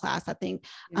the middle class. I think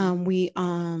we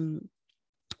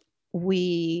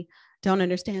don't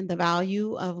understand the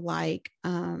value of like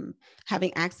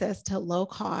having access to low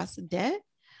cost debt.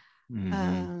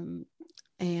 And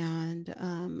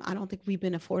I don't think we've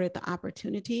been afforded the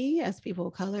opportunity as people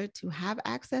of color to have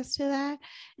access to that.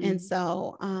 And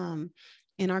so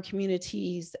in our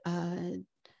communities,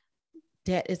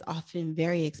 debt is often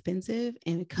very expensive,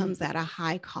 and it comes at a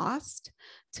high cost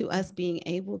to us being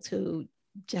able to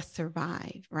just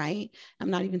survive, right? I'm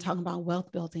not even talking about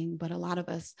wealth building, but a lot of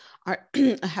us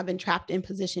have been trapped in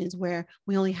positions where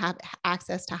we only have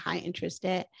access to high interest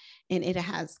debt, and it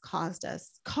has cost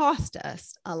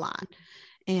us a lot.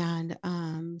 And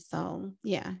so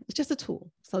it's just a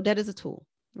tool. So debt is a tool.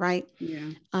 Right.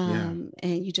 And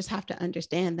you just have to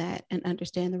understand that and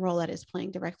understand the role that it's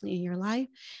playing directly in your life,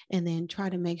 and then try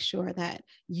to make sure that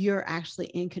you're actually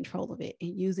in control of it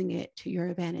and using it to your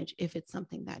advantage if it's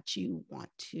something that you want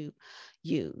to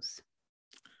use.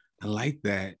 I like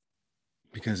that,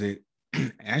 because it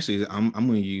actually, I'm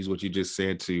going to use what you just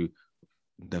said to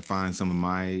define some of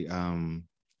my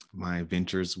my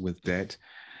ventures with debt.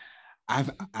 I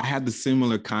had the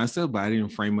similar concept, but I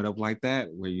didn't frame it up like that,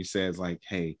 where you said like,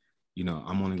 hey, you know,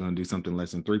 I'm only going to do something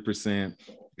less than 3%,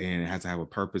 and it has to have a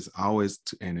purpose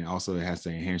and it also has to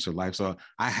enhance your life. So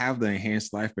I have the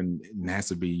enhanced life, and it has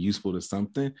to be useful to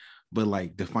something, but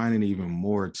like defining it even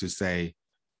more to say,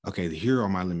 okay, here are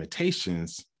my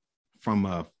limitations from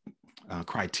a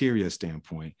criteria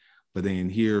standpoint, but then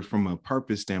here from a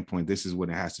purpose standpoint, this is what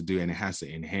it has to do, and it has to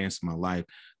enhance my life.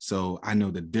 So I know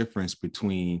the difference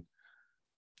between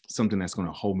something that's going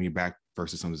to hold me back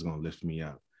versus something that's going to lift me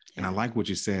up. And I like what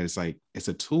you said. It's like, it's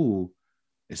a tool.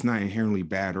 It's not inherently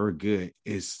bad or good.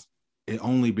 It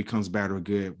only becomes bad or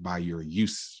good by your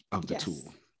use of the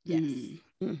tool. Yes.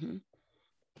 And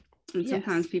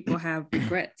sometimes people have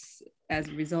regrets as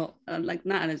a result, like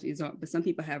not as a result, but some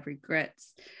people have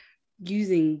regrets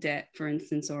using debt, for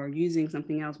instance, or using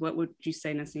something else. What would you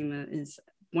say, Nasima, is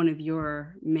one of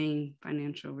your main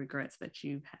financial regrets that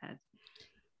you've had?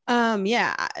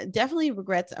 Definitely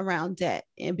regrets around debt,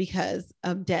 and because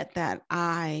of debt that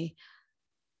I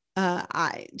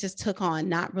just took on,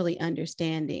 not really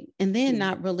understanding, and then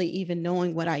not really even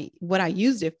knowing what I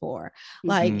used it for.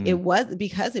 Like it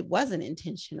wasn't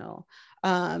intentional.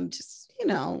 Just, you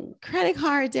know, credit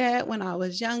card debt when I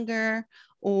was younger,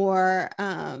 or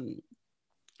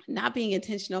not being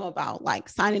intentional about like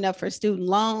signing up for student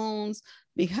loans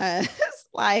because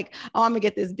like, oh, I'm gonna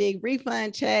get this big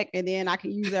refund check and then I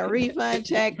can use that refund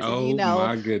check to,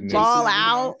 my goodness, ball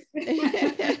out.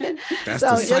 That's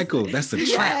so the cycle. That's the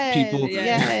trap, people.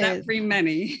 Not free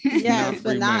money. Yes,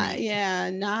 but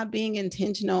not being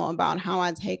intentional about how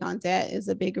I take on debt is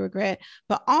a big regret.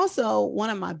 But also one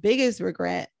of my biggest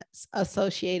regrets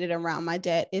associated around my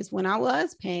debt is when I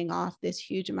was paying off this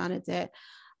huge amount of debt,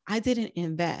 I didn't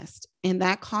invest. And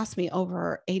that cost me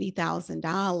over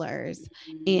 $80,000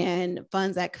 in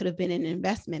funds that could have been an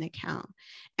investment account.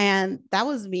 And that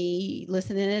was me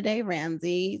listening to Dave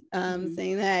Ramsey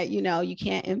saying that, you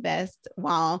can't invest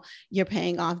while you're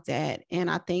paying off debt. And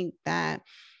I think that,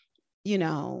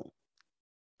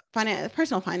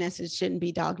 personal finances shouldn't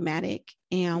be dogmatic.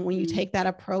 And when you take that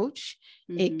approach,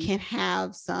 it can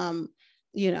have some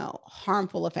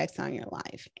harmful effects on your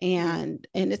life. And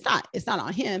it's not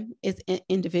on him, it's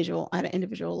individual at an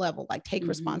individual level. Like, take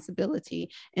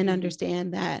responsibility and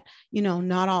understand that,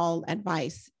 not all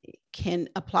advice can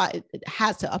apply, it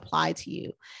has to apply to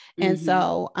you. And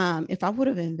so if I would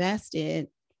have invested,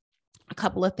 a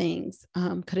couple of things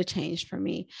could have changed for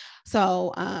me.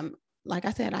 So like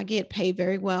I said, I get paid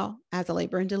very well as a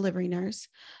labor and delivery nurse.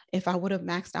 If I would have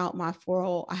maxed out my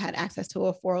I had access to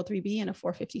a 403B and a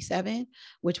 457,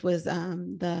 which was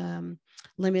the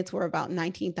limits were about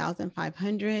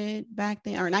 19,500 back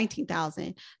then, or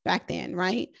 19,000 back then,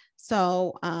 right?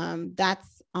 So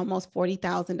that's almost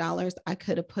 $40,000 I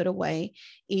could have put away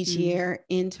each year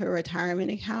into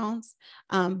retirement accounts.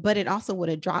 But it also would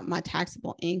have dropped my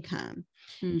taxable income.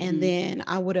 And then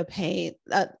I would have paid.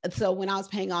 So when I was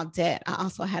paying off debt, I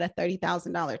also had a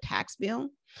 $30,000 tax bill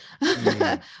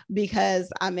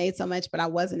because I made so much, but I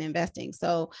wasn't investing.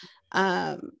 So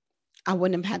I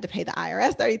wouldn't have had to pay the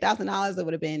IRS $30,000. It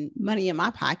would have been money in my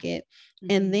pocket,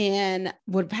 and then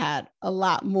would have had a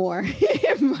lot more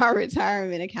in my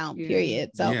retirement account,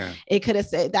 period. So it could have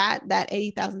said that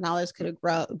 $80,000 could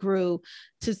have grew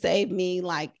to save me,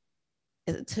 like,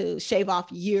 to shave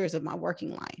off years of my working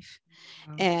life.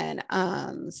 And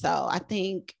so I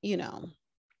think,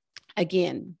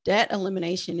 again, debt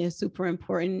elimination is super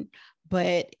important,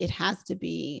 but it has to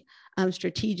be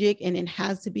strategic, and it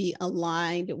has to be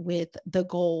aligned with the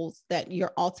goals that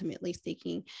you're ultimately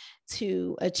seeking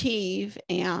to achieve.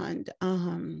 And,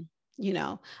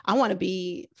 I want to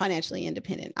be financially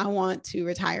independent. I want to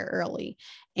retire early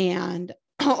and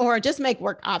or just make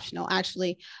work optional,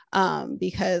 actually,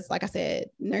 because, like I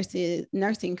said,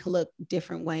 nursing can look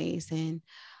different ways. And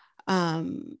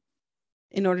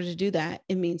in order to do that,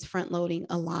 it means front loading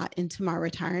a lot into my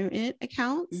retirement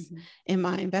accounts and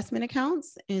my investment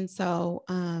accounts. And so,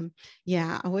 I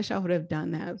wish I would have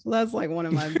done that. So that's like one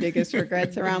of my biggest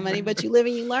regrets around money, but you live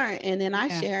and you learn. And then I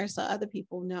share so other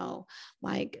people know,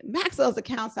 like, max those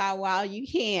accounts out while you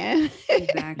can.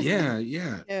 Exactly.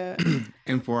 Yeah.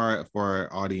 And for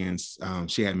our audience,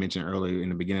 she had mentioned earlier in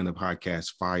the beginning of the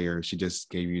podcast, FIRE. She just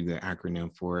gave you the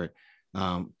acronym for it.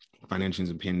 Financial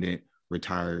independent,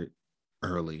 retired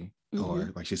early,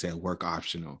 or like she said, work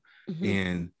optional.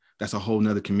 And that's a whole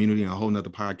nother community and a whole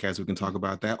nother podcast. We can talk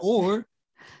about that, or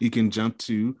you can jump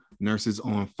to Nurses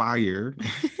on Fire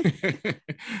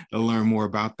to learn more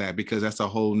about that, because that's a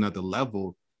whole nother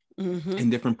level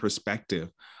and different perspective.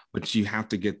 But you have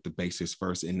to get the basics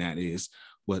first, and that is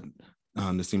what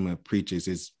Nasima preaches,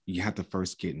 is you have to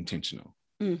first get intentional.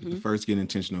 First get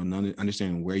intentional,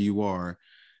 understanding where you are,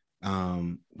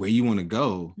 where you want to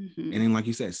go, and then, like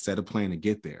you said, set a plan to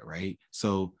get there, right?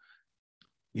 So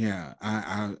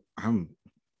I'm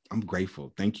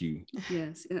grateful. Thank you.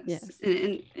 Yes.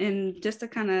 And just to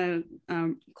kind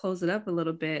of close it up a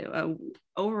little bit,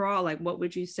 overall, like, what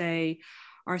would you say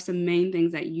are some main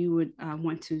things that you would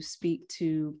want to speak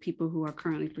to people who are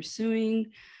currently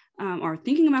pursuing or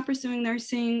thinking about pursuing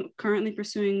nursing, currently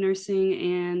pursuing nursing,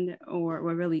 and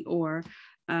or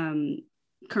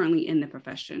currently in the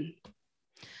profession?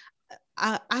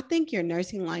 I think your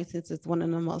nursing license is one of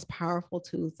the most powerful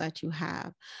tools that you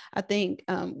have. I think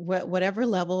whatever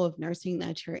level of nursing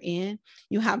that you're in,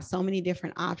 you have so many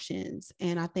different options.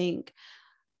 And I think,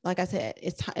 like I said,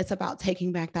 it's about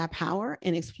taking back that power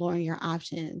and exploring your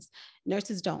options.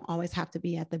 Nurses don't always have to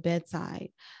be at the bedside.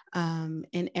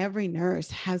 And every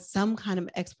nurse has some kind of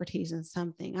expertise in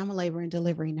something. I'm a labor and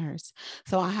delivery nurse,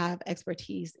 so I have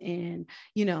expertise in,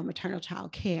 maternal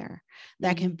child care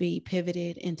that can be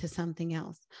pivoted into something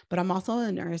else. But I'm also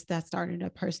a nurse that started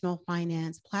a personal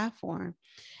finance platform.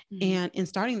 And in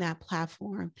starting that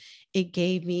platform, it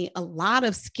gave me a lot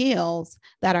of skills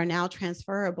that are now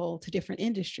transferable to different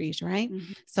industries, right?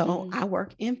 So I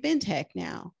work in fintech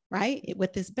now, right,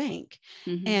 with this bank.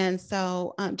 And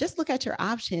so just look at your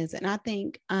options. And I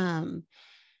think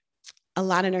a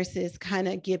lot of nurses kind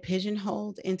of get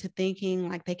pigeonholed into thinking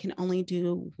like they can only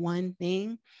do one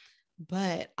thing.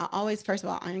 But I always, first of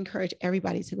all, I encourage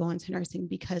everybody to go into nursing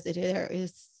because there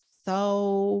is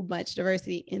so much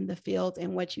diversity in the fields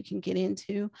and what you can get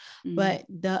into. But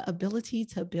the ability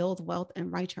to build wealth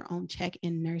and write your own check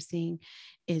in nursing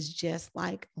is just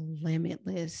like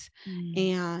limitless.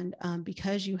 And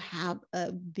because you have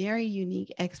a very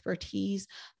unique expertise,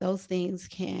 those things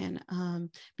can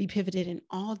be pivoted in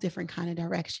all different kind of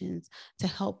directions to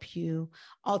help you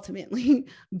ultimately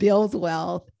build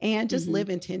wealth and just live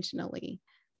intentionally.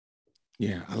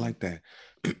 Yeah, I like that.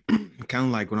 Kind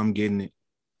of like when I'm getting it,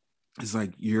 it's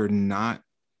like you're not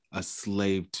a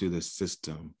slave to the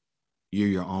system. You're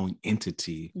your own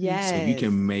entity. Yes. So you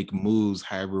can make moves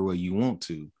however way you want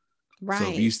to. Right.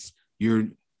 So if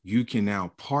you can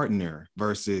now partner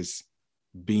versus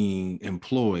being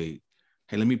employed.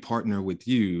 Hey, let me partner with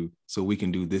you so we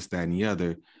can do this, that, and the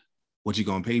other. What you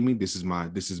gonna pay me? This is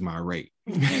my rate.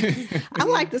 I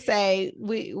like to say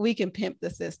we can pimp the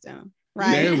system.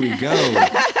 Right. There we go.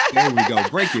 There we go.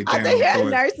 Break it down. I think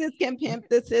nurses can pimp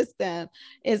the system.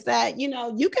 Is that, you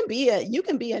can be a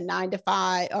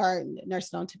 9-to-5, or nurses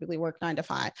don't typically work 9 to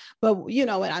 5, but you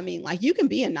know what I mean? Like you can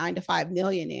be a 9 to 5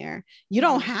 millionaire. You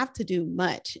don't have to do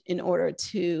much in order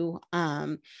to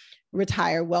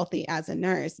retire wealthy as a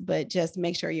nurse, but just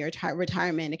make sure your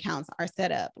retirement accounts are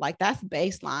set up. Like that's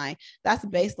baseline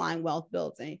wealth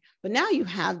building. But now you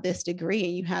have this degree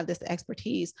and you have this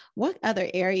expertise. What other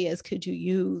areas could you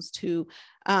use to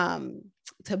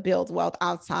build wealth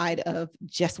outside of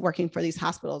just working for these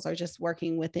hospitals or just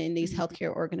working within these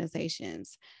healthcare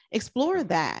organizations? Explore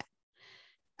that.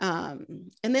 And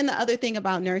then the other thing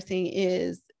about nursing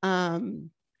is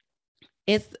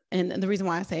and the reason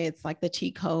why I say it's like the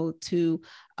cheat code to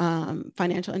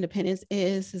financial independence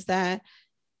is that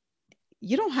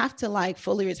you don't have to like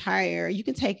fully retire. You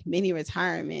can take many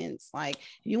retirements. Like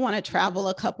if you want to travel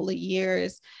a couple of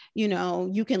years, you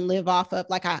can live off of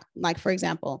like for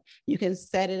example, you can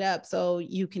set it up so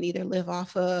you can either live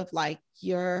off of like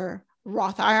your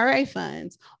Roth IRA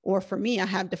funds, or for me, I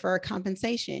have deferred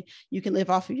compensation. You can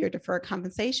live off of your deferred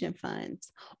compensation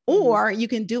funds, or you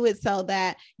can do it so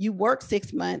that you work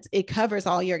 6 months, it covers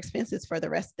all your expenses for the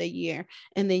rest of the year,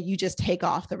 and then you just take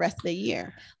off the rest of the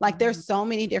year. Like there's so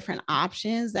many different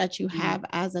options that you have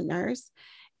as a nurse.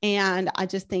 And I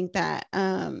just think that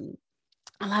a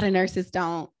lot of nurses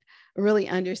don't really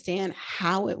understand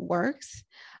how it works.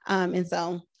 And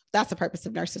so that's the purpose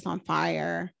of Nurses on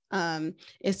Fire.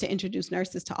 Is to introduce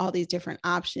nurses to all these different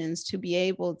options to be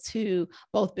able to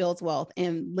both build wealth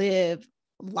and live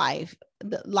the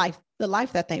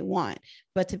life that they want,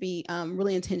 but to be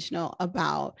really intentional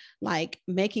about like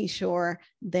making sure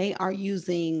they are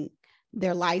using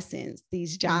their license,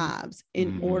 these jobs,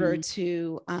 in order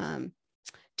to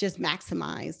just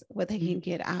maximize what they can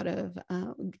get out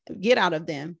of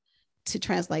them to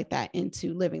translate that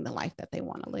into living the life that they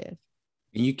want to live.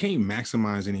 And you can't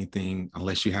maximize anything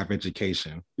unless you have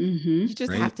education. You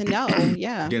just have to know.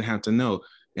 Yeah. You have to know.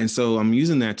 And so I'm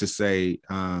using that to say,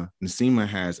 Nasima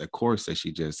has a course that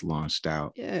she just launched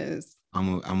out. Yes.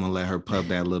 I'm gonna let her pub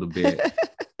that a little bit.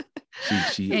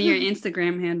 And your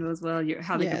Instagram handle as well,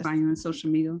 how they can find you on social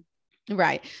media.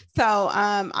 Right. So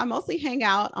I mostly hang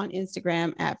out on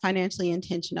Instagram at Financially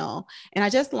Intentional. And I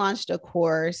just launched a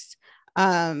course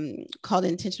called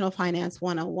Intentional Finance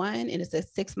 101. And it's a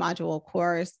 6-module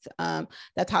course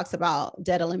that talks about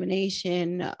debt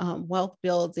elimination, wealth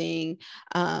building,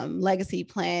 legacy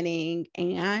planning,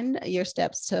 and your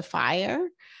steps to FIRE.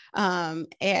 And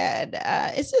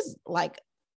it's just like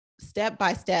step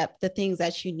by step, the things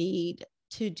that you need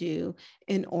to do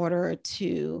in order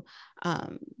to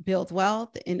build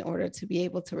wealth, in order to be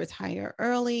able to retire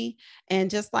early. And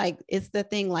just like, it's the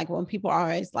thing, like when people are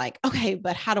always like, okay,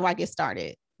 but how do I get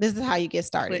started? This is how you get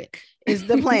started. Is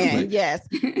the plan. Yes.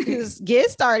 Just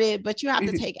get started, but you have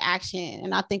to take action.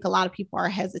 And I think a lot of people are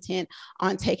hesitant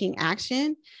on taking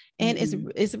action. And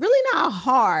it's really not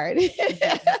hard.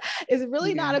 It's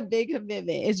really not a big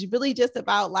commitment. It's really just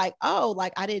about like, oh,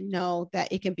 like I didn't know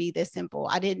that it can be this simple.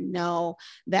 I didn't know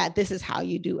that this is how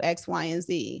you do X, Y, and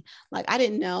Z. Like I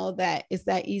didn't know that it's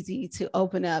that easy to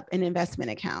open up an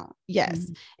investment account.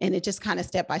 Yes. And it just kind of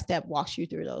step by step walks you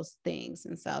through those things.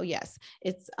 And so, yes,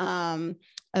 it's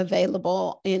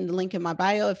available in the link in my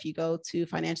bio if you go to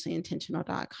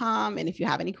financiallyintentional.com. And if you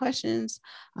have any questions,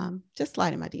 just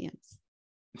slide in my DMs.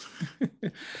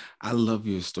 I love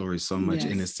your story so much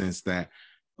in the sense that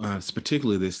it's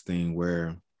particularly this thing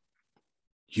where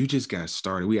you just got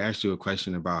started. We asked you a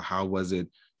question about how was it,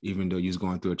 even though you was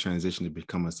going through a transition to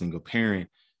become a single parent,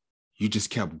 you just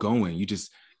kept going. You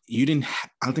just you didn't,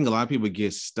 I think a lot of people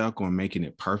get stuck on making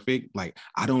it perfect. Like,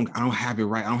 I don't have it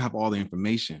right. I don't have all the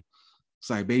information. It's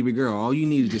like, baby girl, all you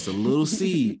need is just a little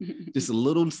seed, just a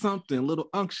little something, a little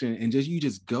unction, and you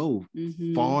just go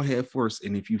fall head first.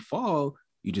 And if you fall,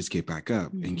 you just get back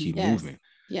up and keep moving.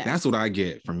 Yes. That's what I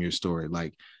get from your story.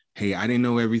 Like, hey, I didn't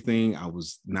know everything. I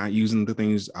was not using the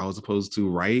things I was supposed to,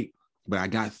 right? But I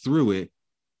got through it.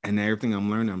 And everything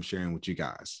I'm learning, I'm sharing with you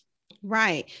guys.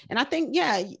 Right. And I think,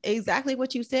 yeah, exactly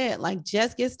what you said. Like,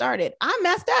 just get started. I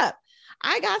messed up.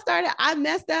 I got started. I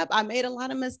messed up. I made a lot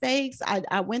of mistakes.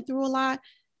 I went through a lot.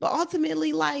 But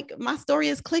ultimately, like, my story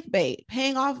is clickbait,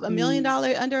 paying off $1 million,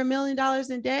 under $1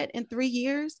 million in debt in 3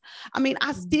 years. I mean,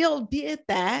 I still did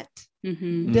that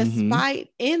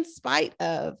in spite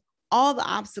of all the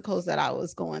obstacles that I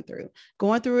was going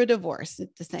through a divorce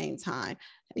at the same time,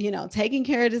 taking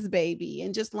care of this baby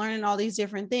and just learning all these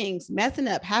different things, messing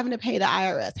up, having to pay the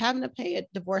IRS, having to pay a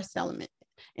divorce settlement.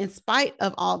 In spite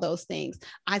of all those things,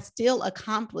 I still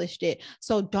accomplished it.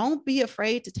 So don't be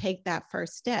afraid to take that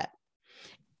first step.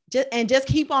 Just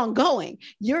keep on going.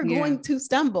 You're going to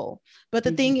stumble. But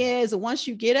the thing is, once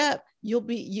you get up,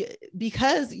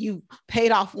 because you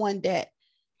paid off one debt,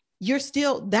 you're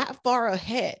still that far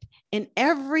ahead. And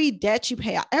every debt you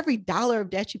pay off, every dollar of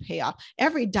debt you pay off,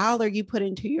 every dollar you put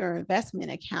into your investment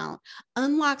account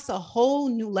unlocks a whole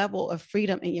new level of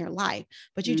freedom in your life.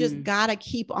 But you just got to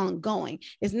keep on going.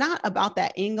 It's not about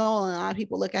that end goal. And a lot of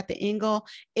people look at the end goal.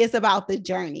 It's about the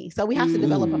journey. So we have to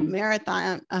develop a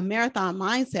marathon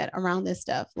mindset around this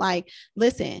stuff. Like,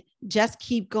 listen, just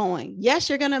keep going. Yes,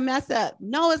 you're going to mess up.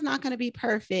 No, it's not going to be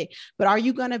perfect. But are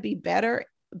you going to be better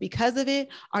because of it?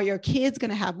 Are your kids going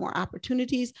to have more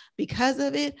opportunities because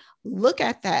of it? Look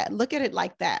at that. Look at it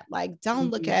like that. Like,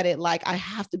 don't look at it like I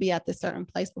have to be at this certain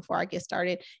place before I get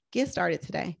started. Get started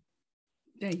today.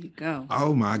 There you go.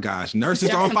 Oh my gosh.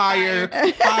 Nurses on fire.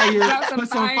 Fire. Put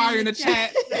some fire in the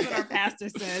chat. That's what our pastor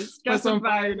says. Put some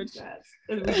fire in the chat.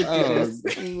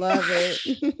 Love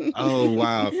it. Oh,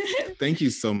 wow. Thank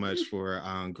you so much for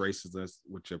gracing us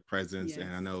with your presence.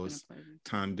 And I know it's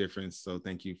time difference. So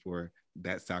thank you for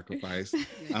that sacrifice.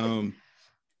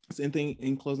 Is anything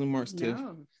in closing remarks, Tiff?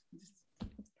 No, it's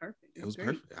perfect. It was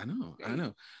perfect. I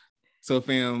know. So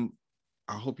fam,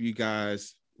 I hope you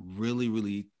guys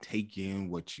really take in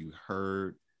what you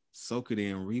heard, soak it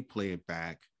in, replay it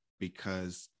back,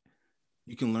 because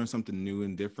you can learn something new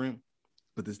and different.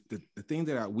 But the thing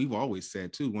that we've always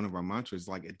said too, one of our mantras,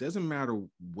 like, it doesn't matter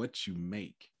what you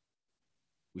make.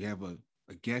 We have a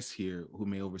guest here who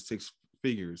made over 6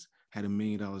 figures, had $1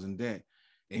 million in debt,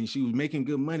 and she was making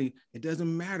good money. It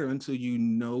doesn't matter until you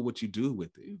know what you do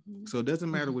with it. So it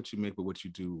doesn't matter what you make, but what you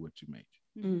do with what you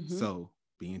make. So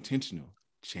be intentional.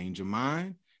 Change your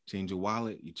mind, change your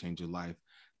wallet, you change your life.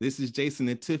 This is Jason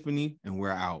and Tiffany, and we're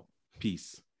out.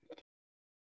 Peace.